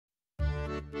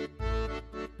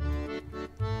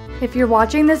If you're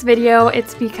watching this video,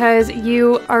 it's because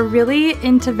you are really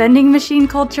into vending machine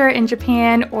culture in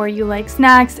Japan, or you like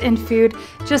snacks and food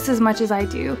just as much as I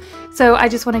do. So I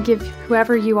just want to give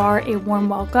whoever you are a warm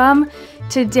welcome.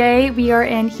 Today we are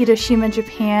in Hiroshima,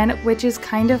 Japan, which is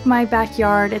kind of my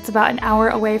backyard. It's about an hour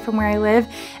away from where I live,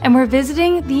 and we're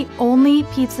visiting the only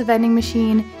pizza vending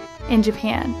machine in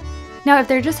Japan. Now, if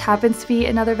there just happens to be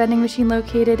another vending machine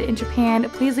located in Japan,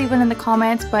 please leave one in the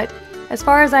comments, but as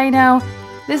far as I know,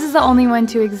 this is the only one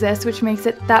to exist, which makes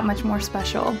it that much more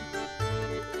special.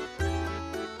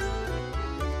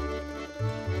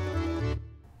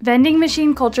 Vending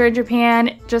machine culture in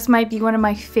Japan just might be one of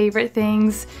my favorite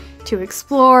things to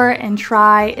explore and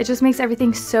try. It just makes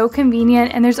everything so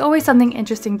convenient, and there's always something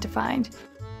interesting to find.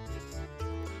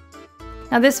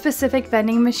 Now, this specific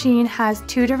vending machine has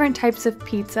two different types of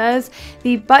pizzas.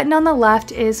 The button on the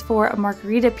left is for a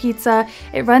margarita pizza.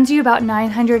 It runs you about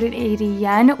 980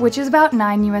 yen, which is about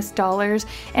 $9 US.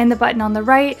 And the button on the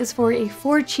right is for a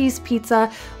 4-cheese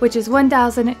pizza, which is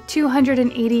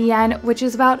 1,280 yen, which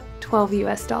is about $12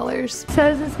 US. It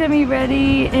says it's gonna be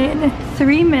ready in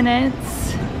 3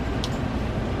 minutes.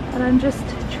 And I'm just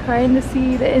trying to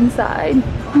see the inside.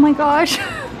 Oh my gosh.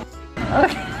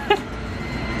 Okay.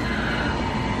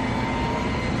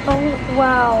 Oh,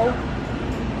 wow.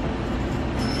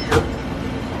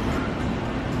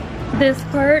 This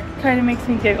part kind of makes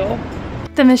me giggle.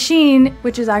 The machine,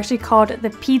 which is actually called the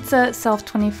Pizza Self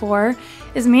 24,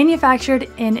 is manufactured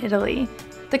in Italy.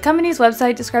 The company's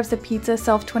website describes the Pizza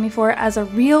Self 24 as a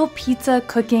real pizza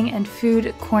cooking and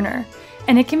food corner,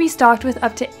 and it can be stocked with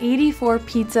up to 84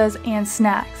 pizzas and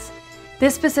snacks.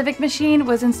 This specific machine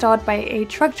was installed by a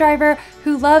truck driver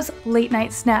who loves late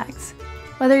night snacks.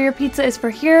 Whether your pizza is for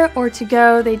here or to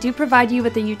go, they do provide you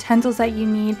with the utensils that you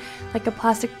need, like a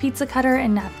plastic pizza cutter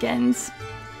and napkins.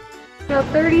 About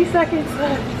 30 seconds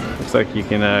left. Looks like you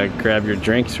can grab your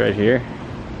drinks right here.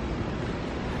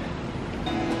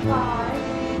 5,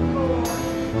 4,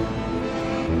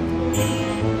 3,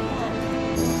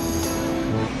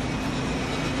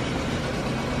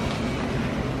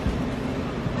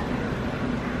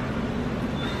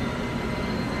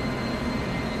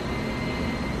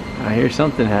 I hear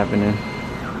something happening.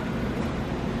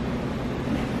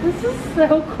 This is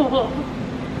so cool.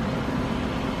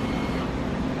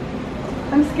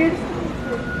 I'm scared.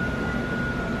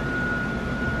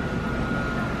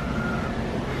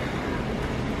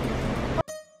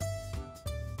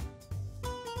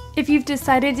 If you've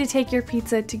decided to take your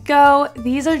pizza to go,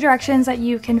 these are directions that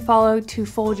you can follow to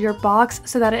fold your box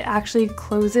so that it actually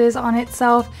closes on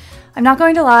itself. I'm not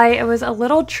going to lie, it was a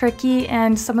little tricky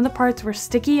and some of the parts were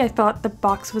sticky. I thought the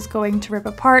box was going to rip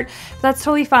apart, but that's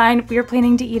totally fine. We were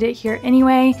planning to eat it here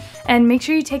anyway, and make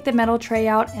sure you take the metal tray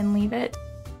out and leave it.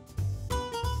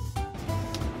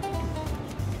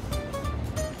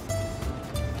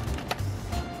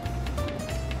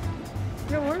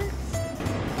 It works.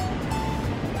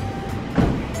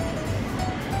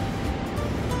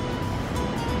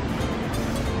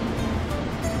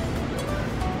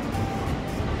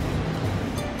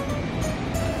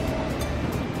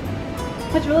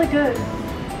 It's really good.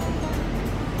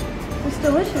 It's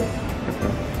delicious.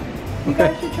 You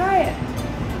guys should try it.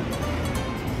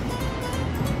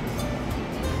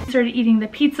 I started eating the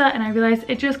pizza and I realized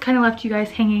it just kind of left you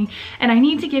guys hanging, and I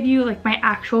need to give you like my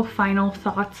actual final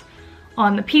thoughts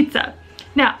on the pizza.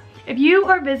 Now, if you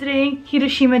are visiting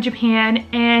Hiroshima, Japan,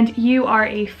 and you are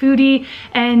a foodie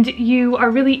and you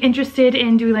are really interested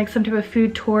in doing like some type of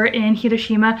food tour in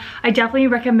Hiroshima, I definitely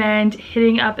recommend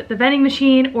hitting up the vending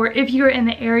machine, or if you're in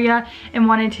the area and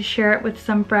wanted to share it with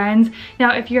some friends.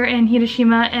 Now, if you're in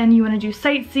Hiroshima and you want to do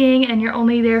sightseeing and you're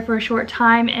only there for a short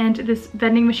time and this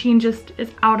vending machine just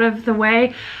is out of the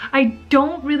way, I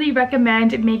don't really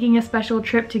recommend making a special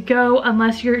trip to go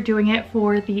unless you're doing it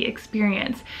for the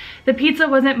experience. The pizza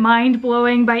wasn't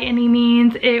mind-blowing by any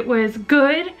means. It was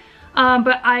good,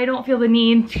 but I don't feel the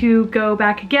need to go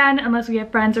back again unless we have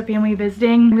friends or family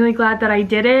visiting. I'm really glad that I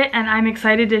did it, and I'm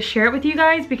excited to share it with you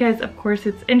guys because of course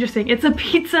it's interesting. It's a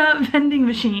pizza vending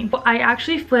machine. I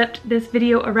actually flipped this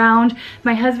video around.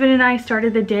 My husband and I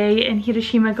started the day in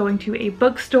Hiroshima going to a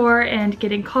bookstore and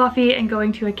getting coffee and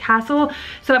going to a castle.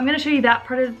 So I'm going to show you that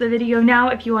part of the video now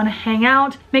if you want to hang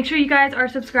out. Make sure you guys are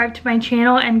subscribed to my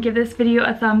channel and give this video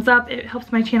a thumbs up. It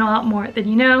helps my channel out more than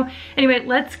you know. Anyway,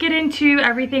 let's get into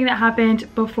everything that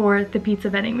happened before the pizza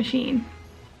vending machine.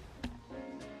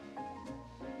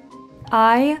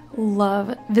 I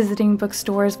love visiting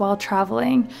bookstores while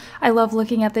traveling. I love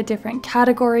looking at the different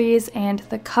categories and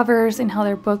the covers and how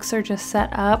their books are just set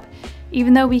up.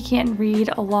 Even though we can't read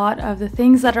a lot of the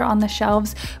things that are on the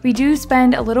shelves, we do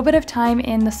spend a little bit of time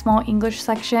in the small English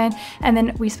section, and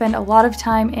then we spend a lot of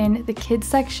time in the kids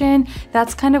section.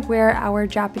 That's kind of where our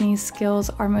Japanese skills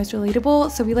are most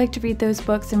relatable, so we like to read those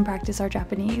books and practice our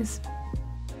Japanese.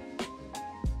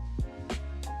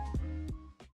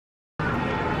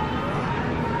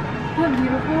 Isn't that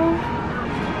beautiful?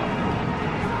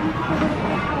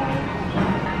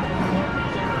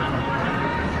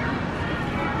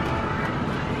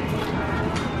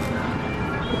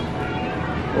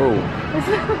 Whoa.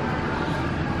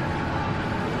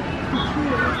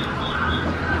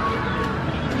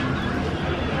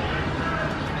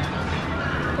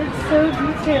 It's so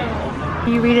detailed.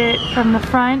 You read it from the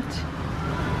front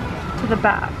to the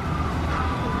back.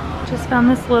 Just found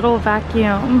this little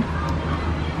vacuum.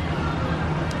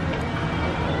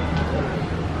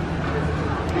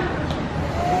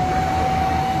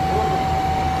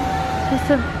 Just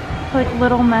like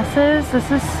little messes. This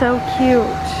is so cute.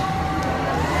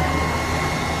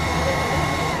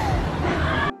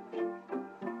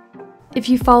 If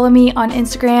you follow me on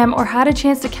Instagram or had a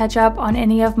chance to catch up on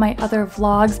any of my other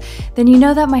vlogs, then you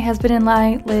know that my husband and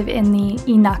I live in the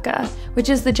Inaka, which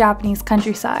is the Japanese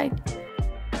countryside.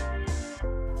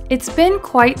 It's been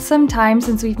quite some time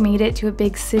since we've made it to a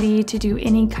big city to do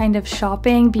any kind of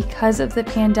shopping because of the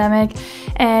pandemic,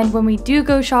 and when we do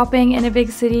go shopping in a big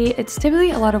city, it's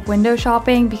typically a lot of window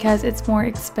shopping because it's more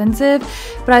expensive,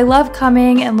 but I love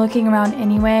coming and looking around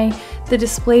anyway. The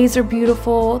displays are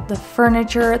beautiful, the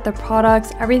furniture, the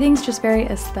products, everything's just very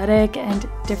aesthetic and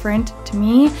different to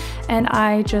me, and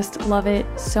I just love it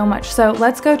so much. So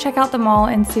let's go check out the mall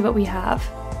and see what we have.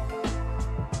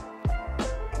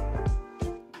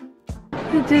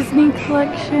 The Disney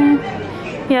collection.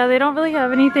 Yeah, they don't really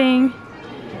have anything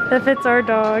that fits our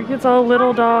dog. It's all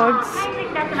little dogs.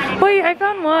 Wait, I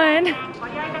found one.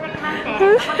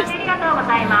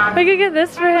 I could get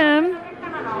this for him.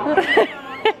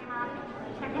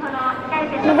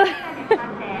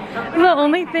 The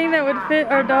only thing that would fit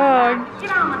our dog.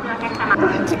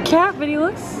 It's a cat, but he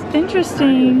looks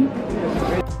interesting.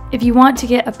 If you want to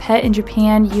get a pet in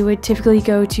Japan, you would typically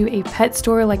go to a pet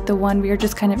store like the one we were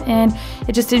just kind of in.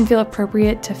 It just didn't feel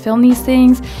appropriate to film these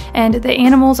things, and the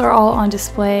animals are all on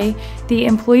display. The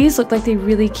employees looked like they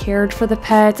really cared for the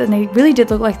pets, and they really did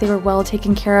look like they were well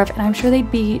taken care of, and I'm sure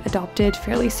they'd be adopted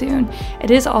fairly soon.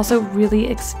 It is also really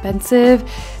expensive.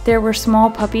 There were small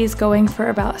puppies going for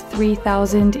about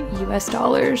 3,000 US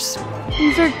dollars.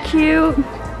 These are cute.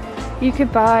 You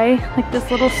could buy like this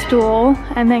little stool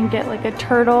and then get like a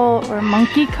turtle or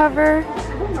monkey cover.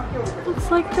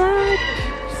 Looks like that.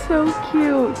 So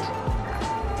cute.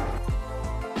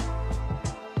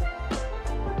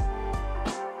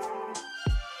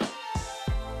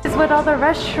 This is what all the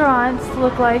restaurants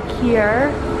look like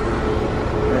here.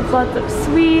 There's lots of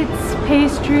sweets,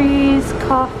 pastries,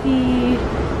 coffee,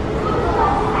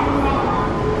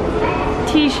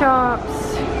 tea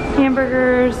shops,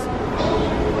 hamburgers,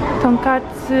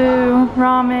 tonkatsu,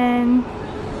 ramen,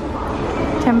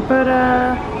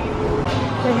 tempura.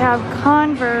 They have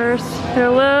Converse. They're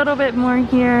a little bit more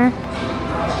here.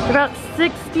 About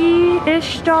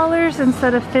 $60-ish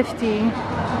instead of $50.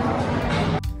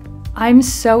 I'm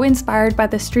so inspired by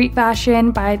the street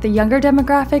fashion, by the younger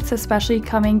demographics, especially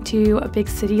coming to a big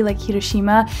city like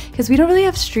Hiroshima, because we don't really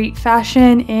have street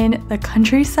fashion in the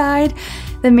countryside.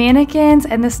 The mannequins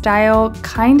and the style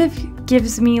kind of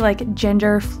gives me like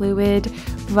gender fluid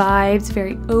vibes,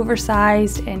 very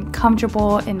oversized and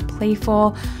comfortable and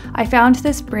playful. I found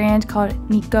this brand called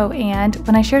Nico, and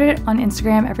when I shared it on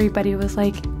Instagram, everybody was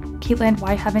like, Caitlin,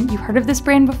 why haven't you heard of this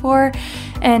brand before?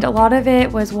 And a lot of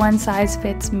it was one size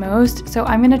fits most, so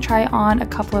I'm gonna try on a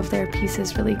couple of their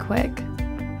pieces really quick.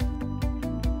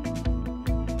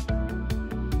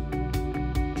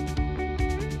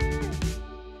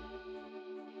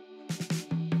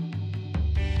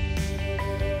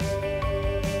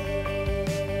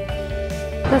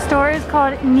 The store is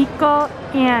called Nico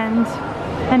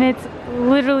and it's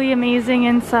literally amazing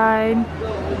inside.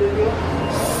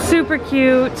 Super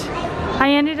cute.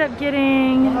 I ended up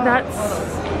getting that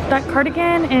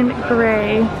cardigan in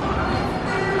gray.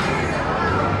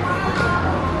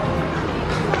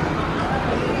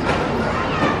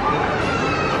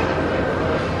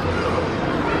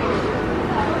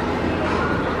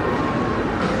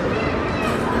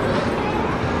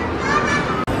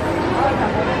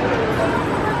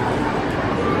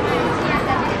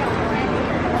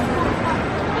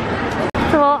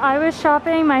 While I was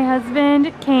shopping, my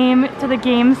husband came to the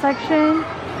game section,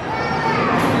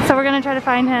 so we're gonna try to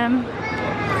find him.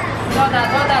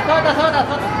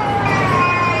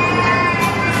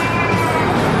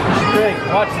 rigged.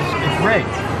 Watch this. It's rigged.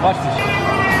 Watch this.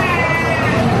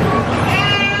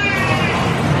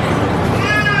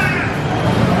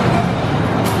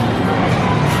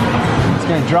 It's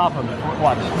gonna drop him.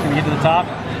 Watch. It's gonna get to the top.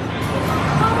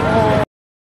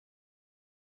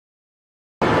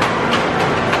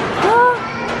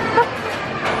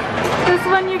 This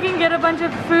one you can get a bunch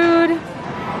of food,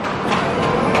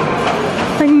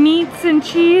 like meats and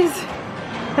cheese.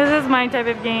 This is my type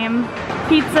of game.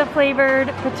 Pizza flavored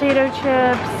potato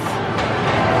chips,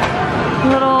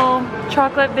 little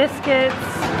chocolate biscuits,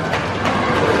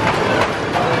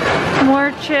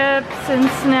 more chips and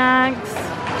snacks.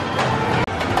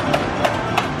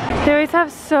 They always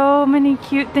have so many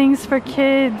cute things for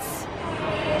kids.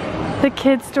 The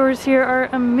kids stores here are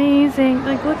amazing.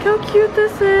 Like, look how cute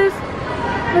this is.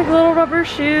 Like little rubber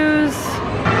shoes.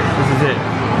 This is it.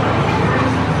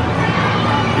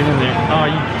 Get in there. Oh,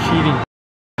 you cheating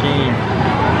game.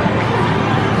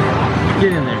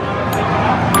 Get in there.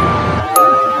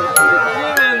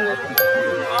 Get in there.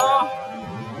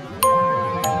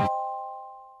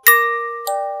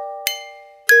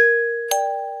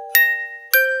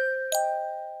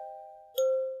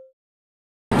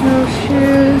 No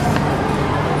shoes.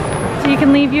 So you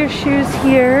can leave your shoes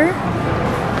here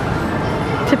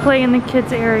to play in the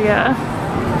kids area.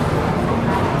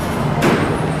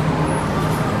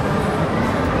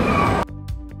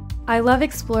 I love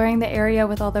exploring the area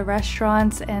with all the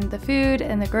restaurants and the food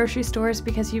and the grocery stores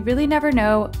because you really never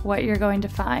know what you're going to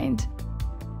find.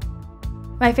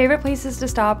 My favorite places to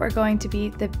stop are going to be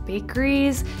the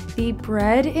bakeries. The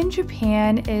bread in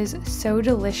Japan is so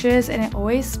delicious and it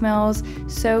always smells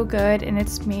so good and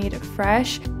it's made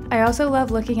fresh. I also love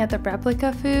looking at the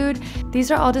replica food. These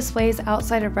are all displays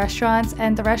outside of restaurants,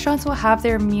 and the restaurants will have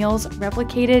their meals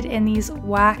replicated in these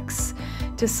wax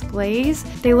displays.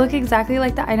 They look exactly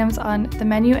like the items on the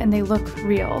menu and they look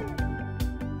real.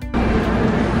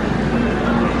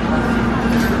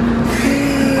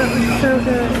 That looks so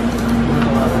good.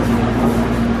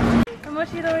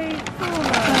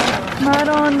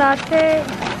 Maron latte.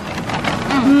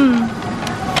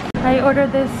 I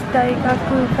ordered this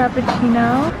Daigaku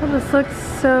Frappuccino. Oh, this looks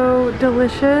so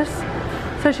delicious.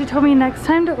 So she told me next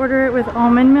time to order it with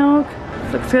almond milk.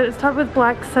 This looks good. It's topped with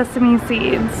black sesame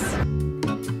seeds.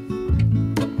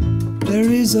 There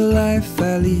is a life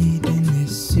I lead in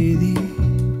this city,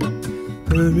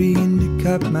 hurrying to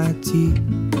cut my teeth.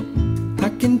 I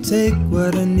can take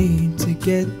what I need to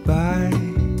get by.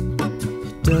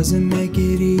 It doesn't make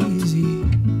it easy.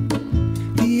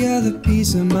 The other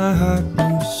piece of my heart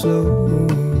moves slow,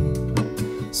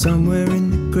 somewhere in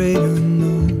the great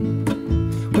unknown.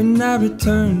 When I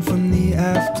return from the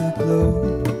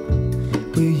afterglow,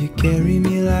 will you carry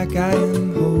me like I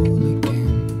am whole again?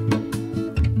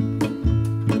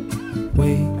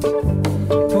 Wait,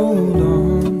 hold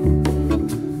on.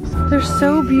 They're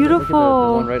so beautiful.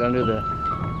 The one right under the...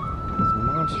 It's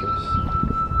monstrous.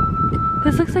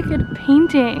 This looks like a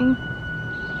painting.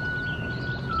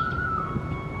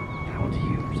 That one's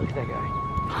huge. Look at that guy.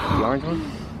 The orange one?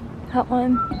 That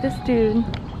one. This dude.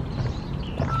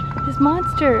 This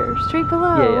monster straight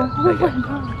below. Yeah, oh that my guy.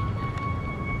 god.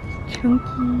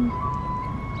 Chunky.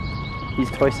 He's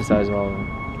twice the size of all of them.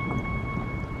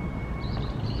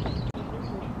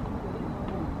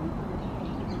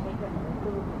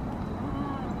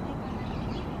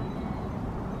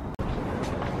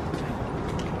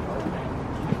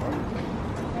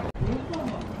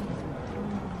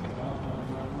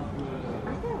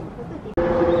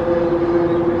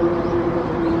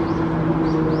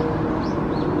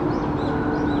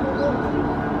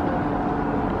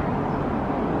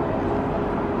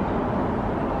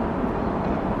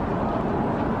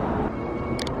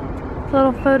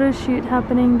 Little photo shoot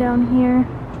happening down here.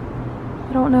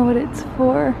 I don't know what it's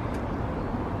for.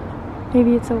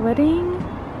 Maybe it's a wedding?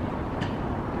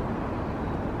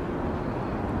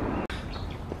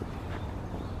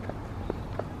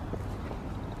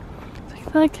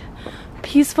 It's like a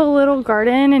peaceful little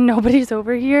garden and nobody's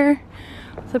over here.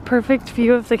 It's a perfect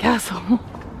view of the castle.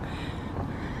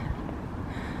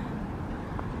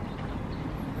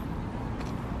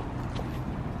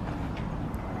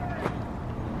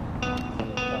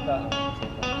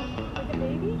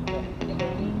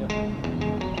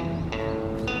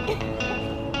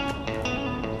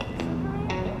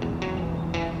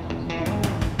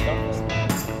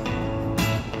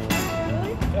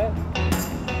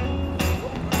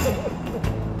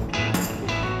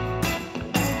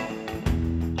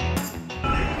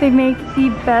 They make the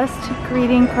best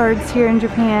greeting cards here in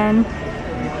Japan.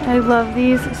 I love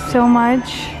these so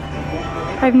much.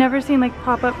 I've never seen like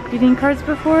pop-up greeting cards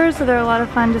before, so they're a lot of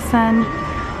fun to send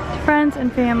to friends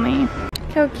and family.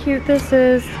 Look how cute this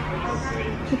is.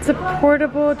 It's a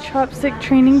portable chopstick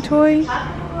training toy.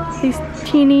 These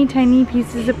teeny tiny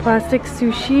pieces of plastic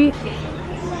sushi.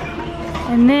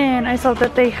 And then I saw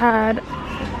that they had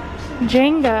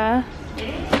Jenga,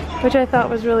 which I thought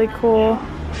was really cool.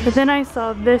 But then I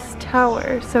saw this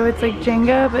tower. So it's like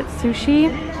Jenga but sushi.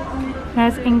 It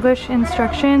has English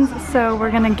instructions, so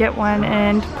we're gonna get one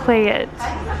and play it.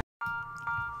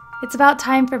 It's about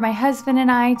time for my husband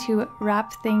and I to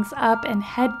wrap things up and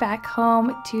head back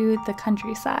home to the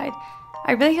countryside.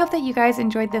 I really hope that you guys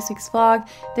enjoyed this week's vlog.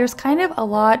 There's kind of a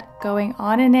lot going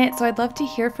on in it, so I'd love to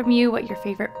hear from you what your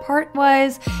favorite part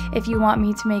was, if you want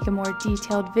me to make a more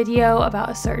detailed video about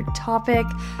a certain topic.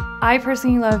 I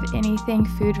personally love anything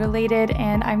food related,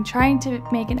 and I'm trying to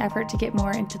make an effort to get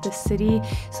more into the city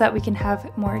so that we can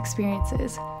have more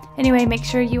experiences. Anyway, make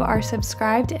sure you are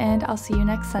subscribed, and I'll see you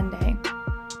next Sunday.